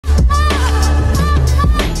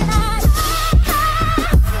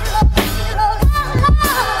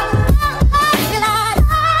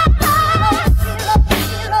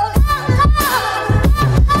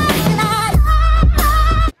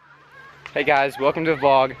Hey guys, welcome to the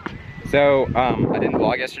vlog. So, I didn't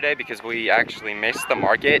vlog yesterday because we actually missed the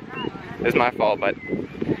market. It was my fault, but,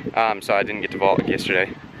 so I didn't get to vlog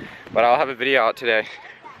yesterday. But I'll have a video out today.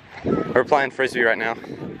 We're playing frisbee right now.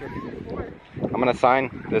 I'm gonna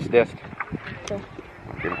sign this disc. Okay.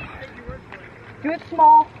 Do it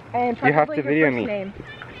small and you have to your video first me. Name.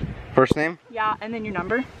 First name? Yeah, and then your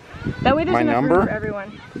number. That way there's My enough number? room for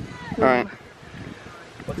everyone. Alright.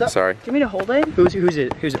 What's up? Sorry. Do you want me to hold it? Who's it? Who's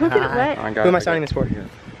it? Don't get it wet. Who am I signing this for?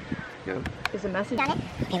 Is a message? Okay,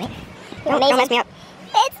 wait. Don't mess me up.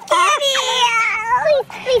 It's Gabby!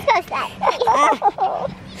 Please post that.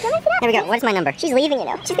 There we go. What is my number? She's leaving, you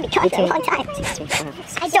know. She's gonna be gone for a long time.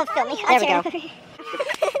 Don't film me. There we go.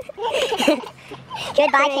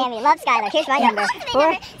 Goodbye, Cammy. Love Skylar. Here's my number.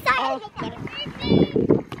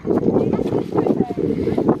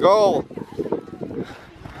 Goal!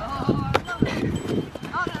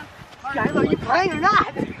 Skylar, are you playing or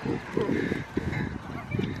not?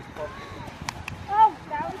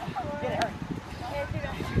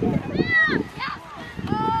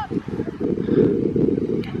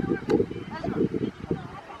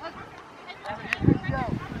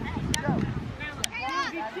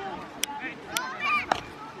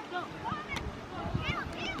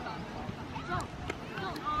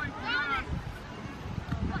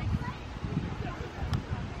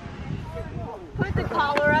 Put the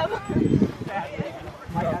collar up.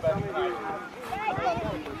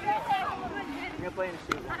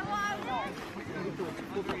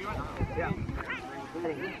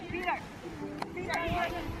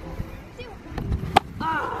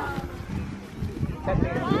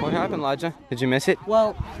 What happened, Elijah? Did you miss it?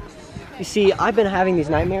 Well, you see, I've been having these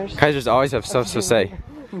nightmares. Kaisers always have stuff to say.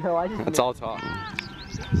 No, I just. That's all talk.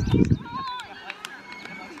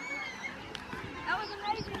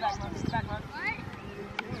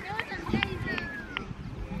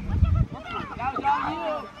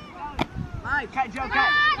 Nice cut, Joe, cut.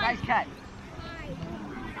 Nice cut.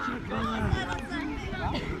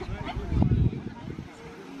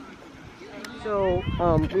 So,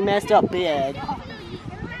 we messed up big.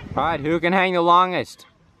 Alright, who can hang the longest?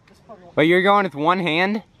 Wait, you're going with one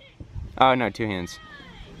hand? Oh, no, two hands.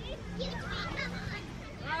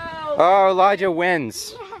 Oh, Elijah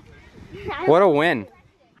wins. What a win.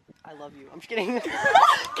 I love you. I'm just kidding.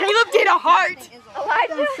 Caleb did a heart.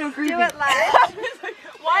 Elijah, so do it live.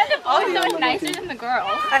 Why are the boys so much nicer than the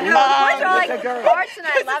girls? I know. Boys are like, hearts and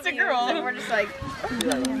I love you. And we're just like,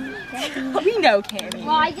 we know Cammy.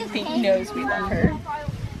 Well, I just Pink knows we love her.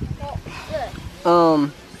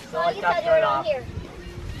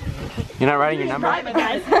 You're not writing your number?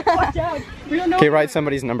 Watch out. Okay, write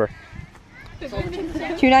somebody's number.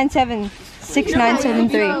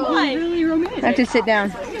 297-6973. Really romantic. I have to sit down.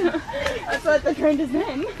 That's what the trend is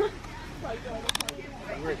in.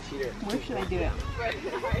 Where should I do it?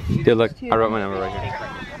 Dude, look, I wrote my number right here.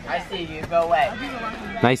 I see you. Go away.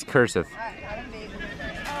 Nice cursive.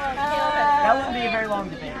 That wouldn't be a very long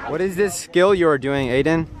debate. What is this skill you are doing,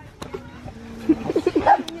 Aiden?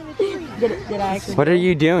 Did I actually? What are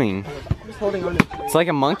you doing? I'm just holding on to it. It's like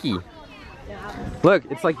a monkey. Look,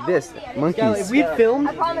 it's like this. If Monkeys. we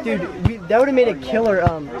filmed, dude, that would have made a killer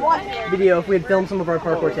video if we had filmed some of our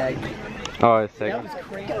parkour tag. Oh, it's sick. That was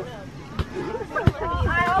crazy.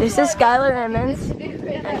 This is Skylar Emmons,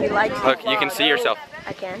 and he likes. Look, you can see yourself.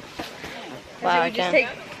 I can. Wow, I can.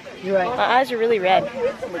 You're right. My eyes are really red.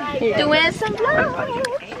 Doing some blood.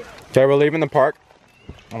 Okay, we're leaving the park.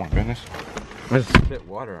 Oh my goodness. There's spit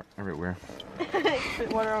water everywhere.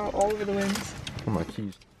 Spit water all over the winds. Oh, my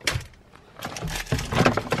keys.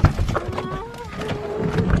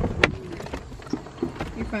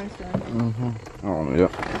 Your phone's done. Mm-hmm. Oh, yeah.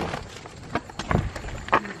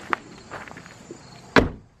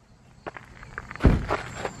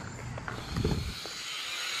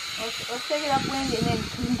 Let's take it upwind and then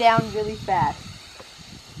come down really fast.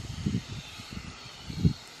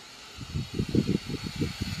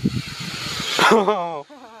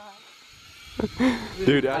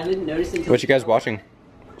 Dude, I didn't notice until. what you guys watching?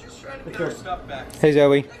 Hey,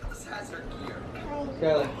 Zoe.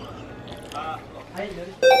 Skylar. I didn't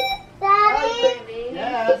notice. Daddy?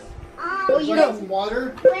 Yes. You got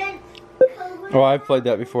water? Oh, I've played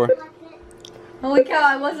that before. Holy cow,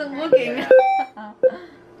 I wasn't looking.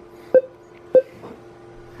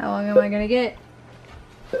 How long am I gonna get?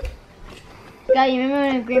 God, you remember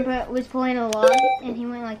when Grandpa was pulling a log and he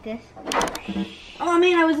went like this? Oh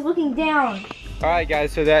man, I was looking down. Alright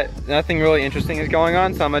guys, so that nothing really interesting is going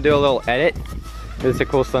on, so I'm gonna do a little edit. It's a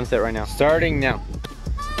cool sunset right now. Starting now.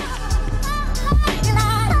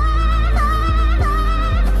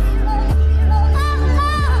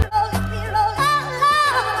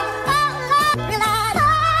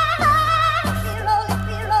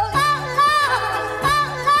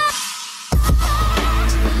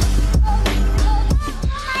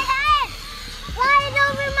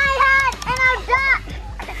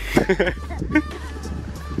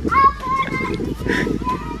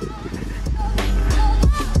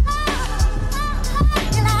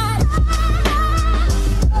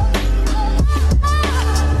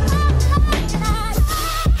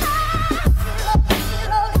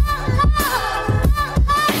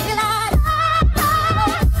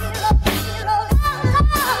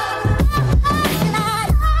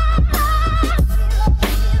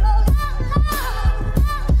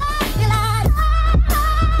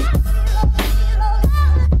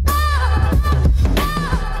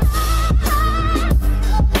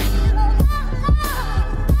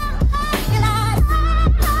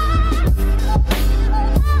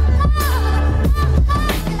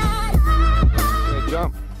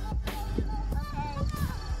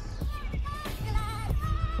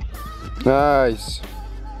 Nice.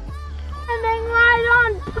 Landing right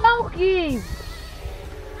on Pokey.